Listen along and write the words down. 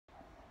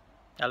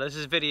Now this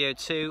is video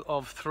 2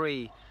 of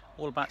 3,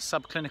 all about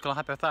subclinical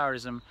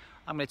hypothyroidism.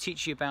 I'm going to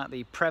teach you about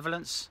the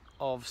prevalence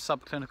of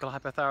subclinical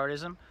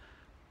hypothyroidism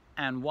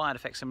and why it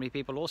affects so many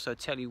people. Also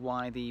tell you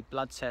why the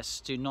blood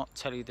tests do not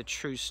tell you the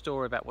true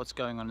story about what's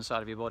going on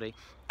inside of your body.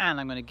 And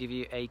I'm going to give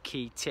you a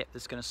key tip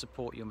that's going to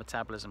support your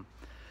metabolism.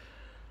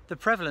 The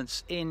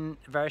prevalence in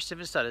various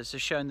different studies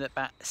has shown that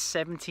about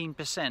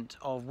 17%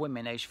 of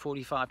women aged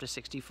 45 to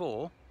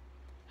 64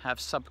 have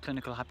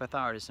subclinical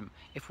hypothyroidism.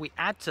 If we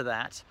add to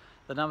that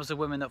the numbers of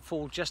women that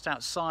fall just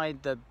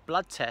outside the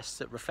blood tests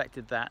that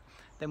reflected that,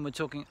 then we're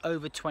talking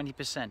over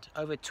 20%.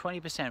 Over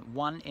 20%,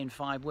 1 in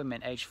 5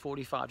 women aged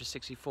 45 to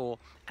 64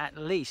 at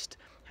least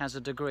has a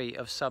degree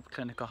of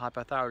subclinical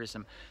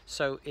hypothyroidism.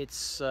 So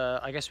it's,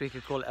 I guess we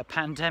could call it a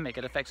pandemic.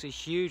 It affects a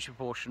huge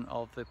proportion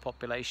of the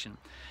population.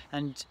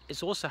 And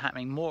it's also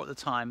happening more at the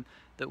time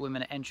that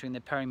women are entering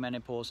the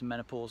perimenopause and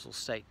menopausal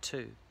state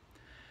too.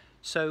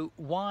 So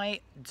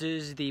why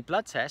does the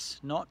blood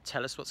test not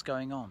tell us what's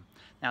going on?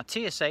 Now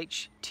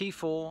TSH,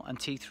 T4 and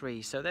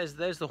T3, so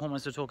there's the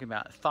hormones we're talking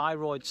about.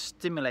 Thyroid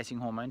stimulating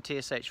hormone,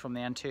 TSH from the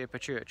anterior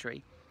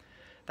pituitary.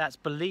 That's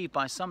believed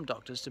by some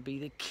doctors to be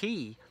the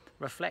key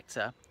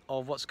reflector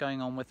of what's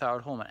going on with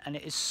thyroid hormone, and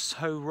it is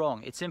so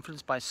wrong. It's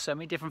influenced by so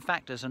many different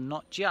factors and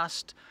not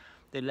just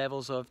the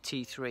levels of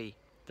T3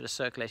 that are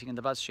circulating in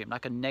the bloodstream,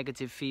 like a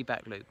negative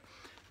feedback loop.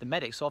 The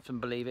medics often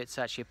believe it's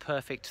actually a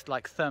perfect,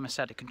 like,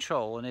 thermostatic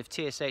control, and if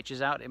TSH is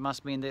out, it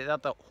must mean that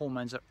other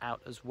hormones are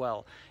out as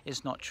well.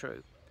 It's not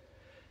true.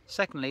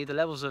 Secondly, the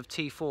levels of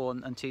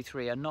T4 and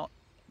T3 are not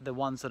the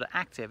ones that are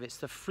active, it's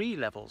the free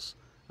levels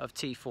of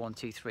T4 and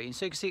T3. And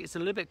so you can see it's a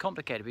little bit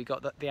complicated. We've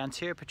got the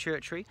anterior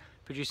pituitary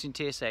producing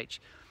TSH,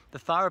 the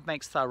thyroid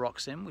makes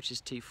thyroxine, which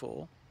is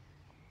T4,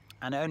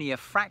 and only a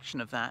fraction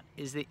of that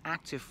is the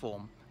active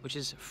form, which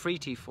is free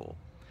T4.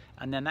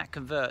 And then that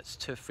converts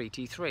to free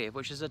T3,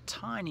 which is a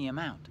tiny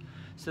amount.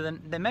 So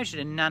then they're measured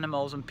in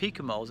nanomoles and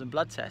picomoles in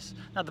blood tests.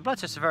 Now the blood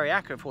tests are very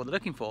accurate for what they're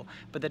looking for,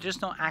 but they're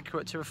just not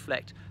accurate to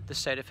reflect the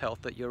state of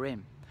health that you're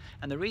in.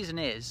 And the reason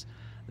is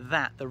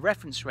that the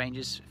reference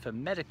ranges for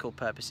medical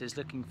purposes,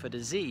 looking for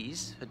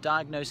disease, for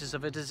diagnosis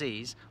of a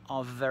disease,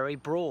 are very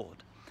broad.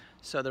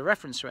 So the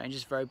reference range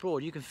is very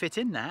broad. You can fit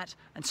in that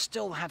and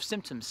still have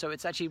symptoms. So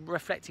it's actually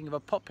reflecting of a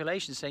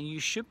population saying you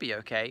should be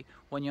okay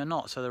when you're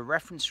not. So the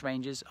reference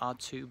ranges are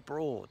too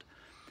broad.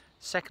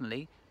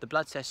 Secondly, the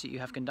blood tests that you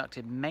have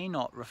conducted may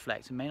not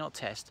reflect and may not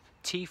test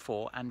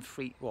T4 and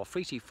free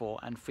T4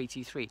 and free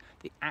T3,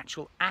 the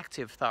actual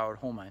active thyroid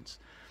hormones.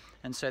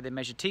 And so they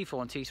measure T4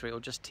 and T3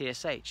 or just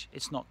TSH.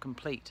 It's not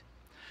complete.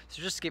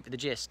 So just to give you the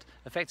gist,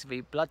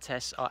 effectively blood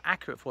tests are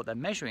accurate for what they're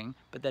measuring,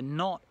 but they're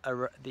not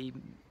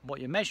what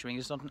you're measuring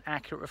is not an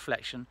accurate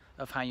reflection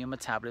of how your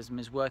metabolism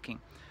is working.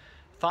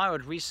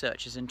 Thyroid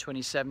researchers in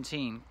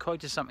 2017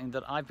 quoted something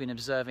that I've been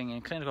observing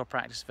in clinical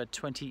practice for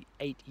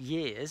 28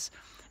 years,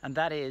 and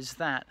that is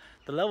that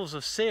the levels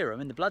of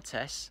serum in the blood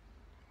tests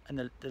and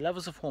the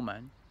levels of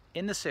hormone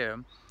in the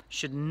serum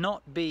should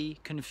not be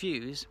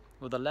confused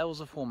with the levels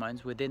of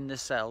hormones within the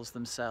cells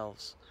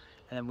themselves.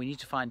 And then we need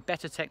to find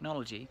better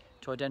technology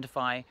to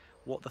identify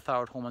what the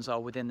thyroid hormones are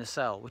within the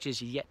cell, which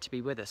is yet to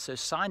be with us. So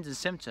signs and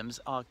symptoms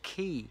are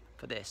key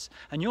for this.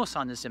 And your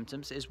signs and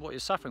symptoms is what you're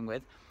suffering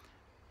with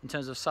in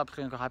terms of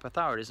subclinical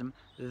hypothyroidism.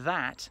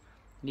 That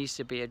needs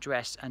to be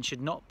addressed and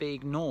should not be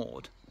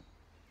ignored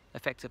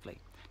effectively.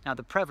 Now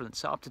the prevalence,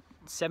 so up to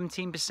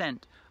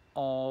 17%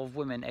 of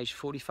women aged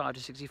 45 to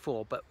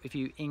 64, but if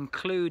you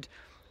include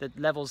the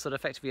levels that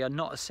effectively are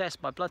not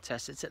assessed by blood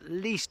tests, it's at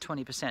least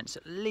 20%, it's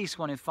at least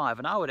 1 in 5,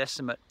 and I would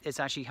estimate it's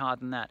actually higher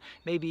than that.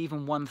 Maybe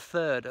even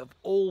 1/3 of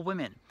all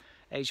women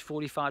aged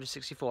 45 to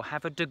 64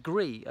 have a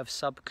degree of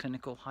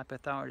subclinical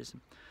hypothyroidism.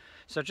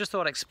 So I just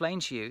thought I'd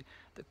explain to you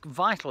that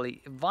vital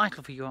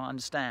for you to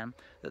understand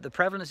that the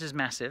prevalence is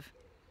massive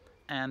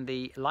and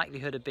the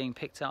likelihood of being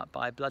picked up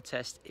by a blood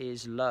test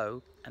is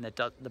low, and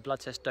the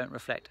blood tests don't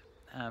reflect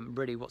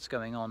really what's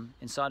going on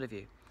inside of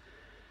you.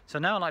 So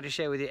now I'd like to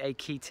share with you a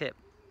key tip.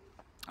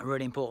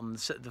 Really important.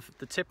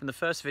 The tip in the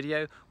first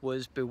video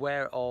was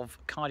beware of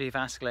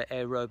cardiovascular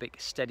aerobic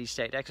steady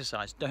state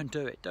exercise. Don't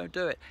do it, don't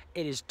do it.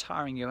 It is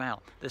tiring you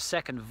out. The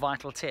second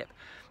vital tip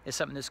is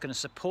something that's going to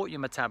support your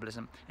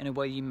metabolism in a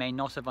way you may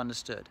not have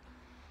understood.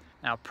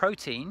 Now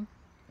protein,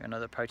 you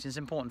know that protein is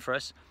important for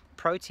us.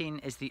 Protein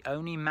is the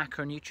only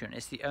macronutrient.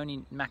 It's the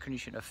only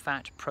macronutrient of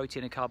fat,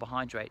 protein and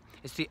carbohydrate.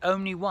 It's the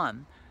only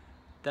one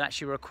that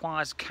actually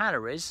requires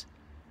calories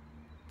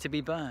to be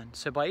burned.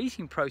 So by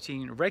eating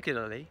protein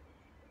regularly,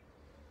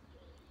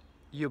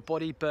 your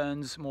body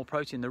burns more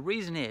protein. The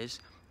reason is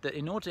that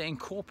in order to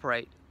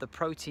incorporate the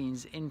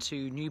proteins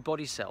into new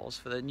body cells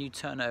for the new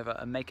turnover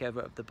and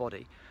makeover of the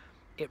body,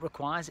 it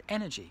requires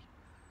energy.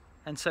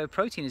 And so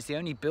protein is the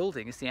only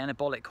building, it's the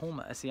anabolic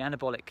hormone, it's the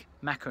anabolic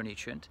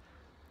macronutrient.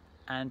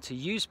 And to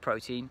use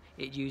protein,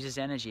 it uses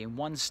energy. In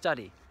one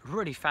study,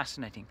 really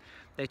fascinating,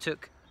 they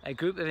took a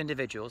group of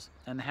individuals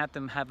and they had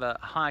them have a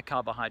higher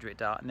carbohydrate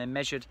diet and they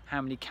measured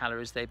how many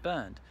calories they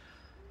burned.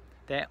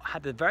 They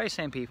had the very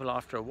same people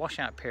after a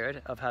washout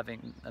period of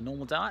having a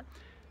normal diet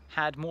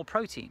had more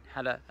protein,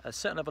 had a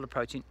certain level of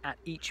protein at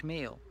each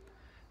meal.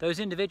 Those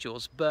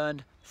individuals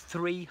burned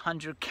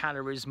 300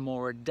 calories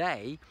more a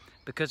day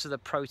because of the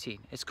protein.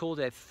 It's called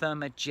a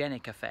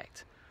thermogenic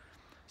effect.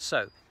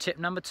 So tip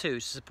number 2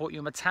 to support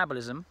your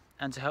metabolism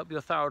and to help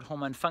your thyroid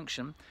hormone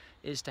function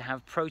is to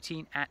have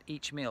protein at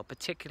each meal,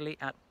 particularly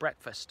at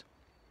breakfast.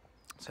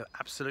 So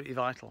absolutely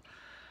vital.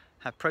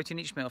 Have protein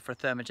each meal for a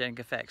thermogenic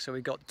effect. So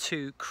we've got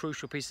 2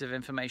 crucial pieces of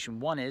information.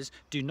 One is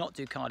do not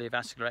do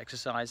cardiovascular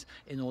exercise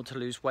in order to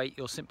lose weight.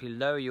 You'll simply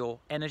lower your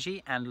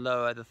energy and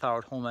lower the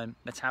thyroid hormone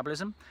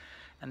metabolism.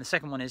 And the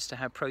second one is to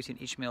have protein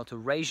each meal to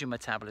raise your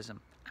metabolism.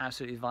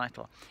 Absolutely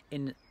vital.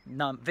 In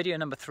video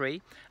number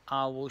 3,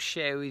 I will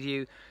share with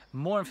you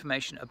more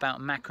information about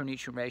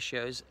macronutrient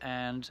ratios,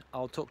 and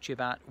I'll talk to you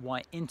about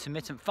why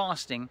intermittent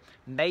fasting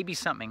may be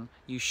something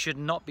you should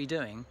not be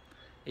doing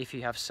if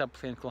you have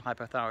subclinical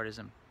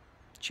hypothyroidism.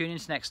 Tune in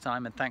next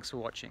time, and thanks for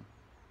watching.